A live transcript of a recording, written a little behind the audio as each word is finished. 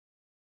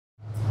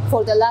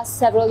For the last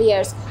several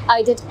years,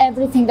 I did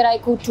everything that I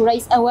could to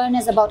raise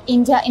awareness about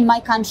India in my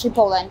country,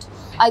 Poland.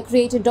 I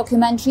created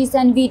documentaries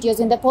and videos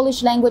in the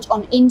Polish language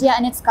on India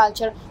and its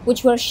culture,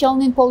 which were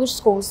shown in Polish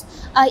schools.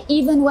 I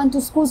even went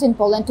to schools in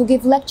Poland to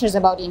give lectures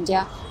about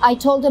India. I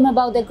told them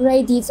about the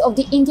great deeds of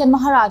the Indian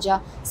Maharaja,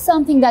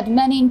 something that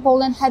many in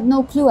Poland had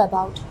no clue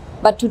about.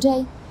 But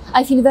today,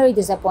 I feel very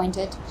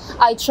disappointed.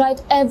 I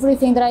tried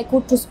everything that I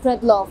could to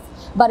spread love,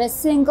 but a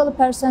single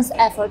person's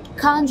effort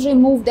can't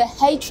remove the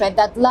hatred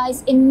that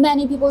lies in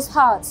many people's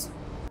hearts.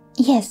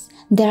 Yes,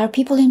 there are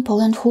people in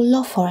Poland who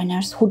love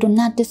foreigners, who do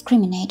not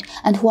discriminate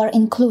and who are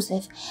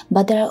inclusive,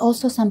 but there are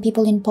also some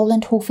people in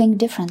Poland who think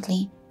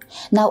differently.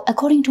 Now,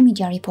 according to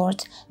media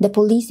reports, the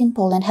police in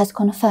Poland has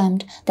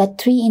confirmed that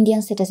 3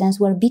 Indian citizens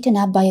were beaten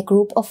up by a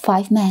group of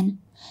 5 men.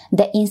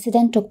 The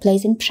incident took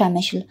place in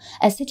Przemyśl,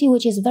 a city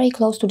which is very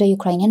close to the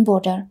Ukrainian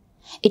border.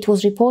 It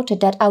was reported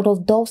that out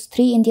of those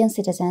 3 Indian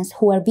citizens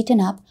who were beaten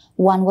up,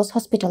 1 was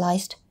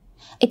hospitalized.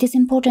 It is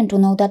important to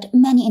know that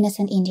many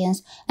innocent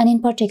Indians, and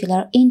in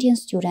particular Indian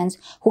students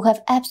who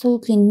have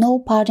absolutely no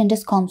part in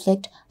this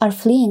conflict, are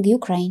fleeing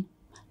Ukraine.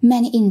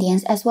 Many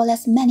Indians, as well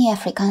as many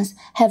Africans,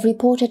 have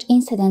reported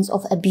incidents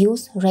of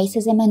abuse,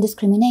 racism and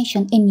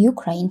discrimination in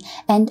Ukraine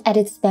and at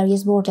its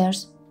various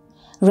borders.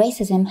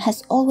 Racism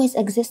has always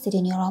existed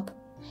in Europe.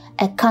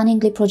 A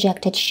cunningly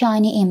projected,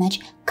 shiny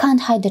image can't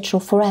hide the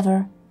truth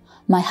forever.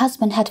 My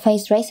husband had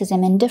faced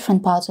racism in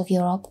different parts of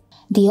Europe.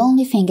 The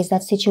only thing is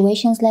that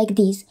situations like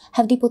these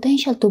have the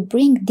potential to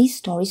bring these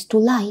stories to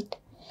light.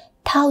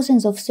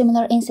 Thousands of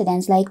similar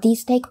incidents like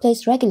these take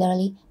place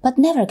regularly, but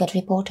never get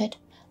reported.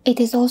 It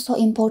is also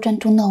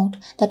important to note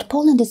that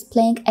Poland is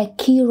playing a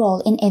key role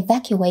in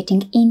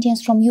evacuating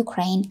Indians from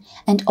Ukraine,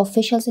 and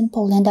officials in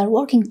Poland are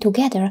working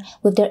together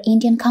with their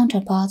Indian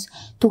counterparts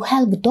to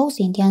help those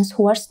Indians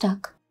who are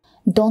stuck.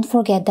 Don't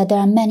forget that there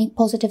are many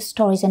positive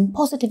stories and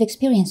positive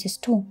experiences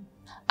too.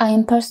 I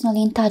am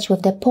personally in touch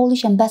with the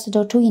Polish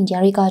ambassador to India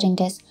regarding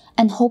this,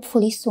 and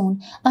hopefully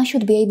soon I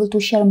should be able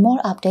to share more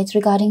updates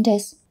regarding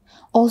this.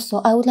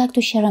 Also, I would like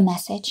to share a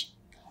message.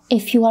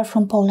 If you are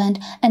from Poland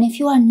and if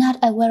you are not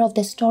aware of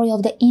the story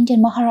of the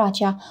Indian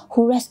Maharaja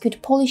who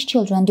rescued Polish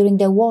children during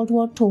the World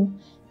War II,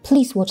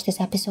 please watch this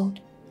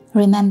episode.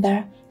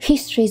 Remember,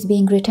 history is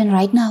being written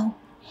right now.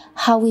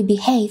 How we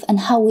behave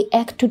and how we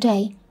act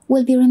today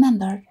will be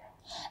remembered.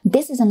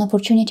 This is an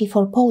opportunity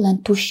for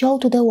Poland to show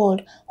to the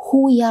world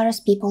who we are as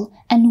people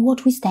and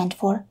what we stand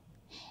for.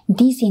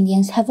 These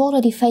Indians have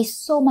already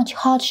faced so much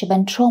hardship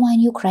and trauma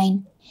in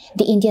Ukraine.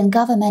 The Indian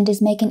government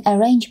is making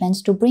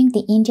arrangements to bring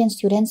the Indian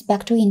students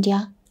back to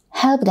India.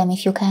 Help them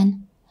if you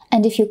can.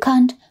 And if you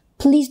can't,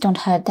 please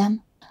don't hurt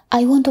them.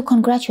 I want to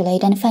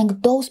congratulate and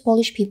thank those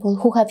Polish people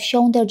who have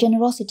shown their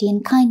generosity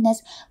and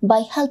kindness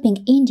by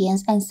helping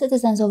Indians and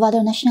citizens of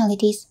other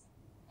nationalities.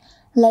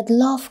 Let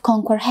love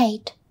conquer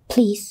hate,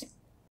 please.